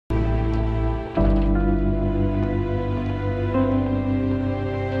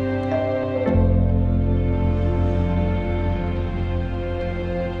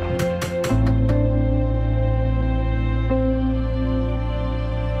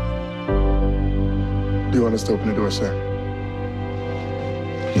Do you want us to open the door, sir?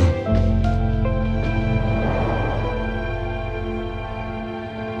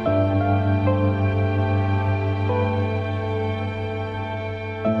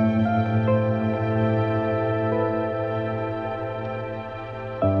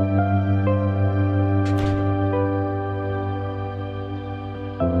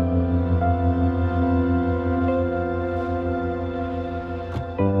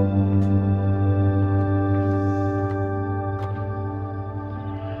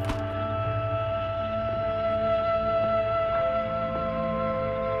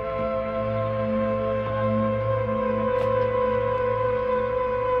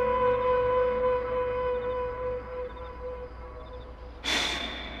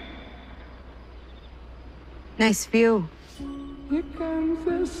 Nice view. Here comes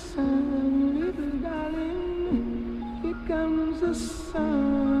the sun, little darling. Here comes the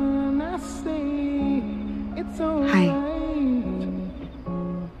sun. I say it's all right.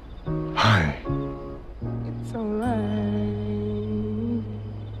 Hi. It's all right.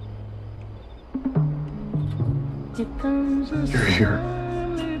 Here comes the You're here.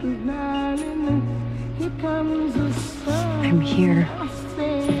 sun, little darling. Here comes the sun. I'm here. I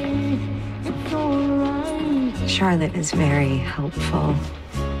say it's all right. Charlotte is very helpful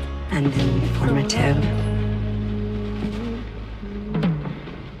and informative.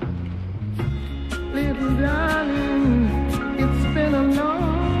 Little darling, it's been a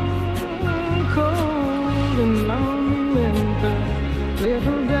long, cold and lonely winter.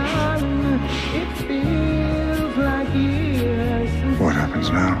 Little darling, it feels like years since What happens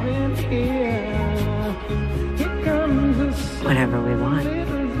now? you've been here. Here comes the sun. Whatever we want.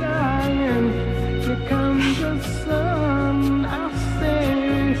 Little darling, here comes the sun. I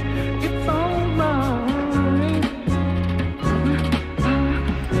say it's all right.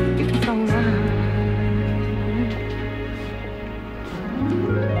 It's all right.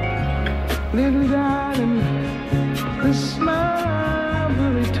 Little darling, the smile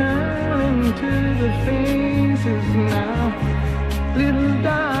will return to the faces now. Little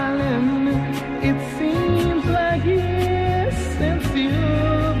darling, it seems like years since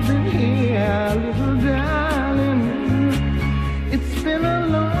you've been here. Little darling, it's been a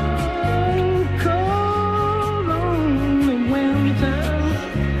long, cold, lonely winter.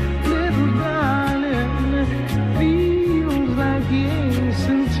 Little darling, feels like years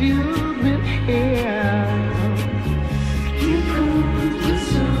since you've been here. Here comes the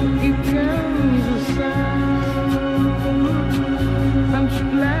sun. Here comes the sun. I'm so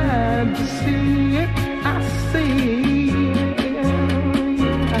glad to see it. I see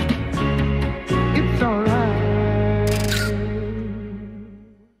it's all right.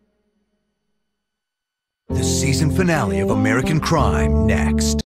 The season finale of American Crime next.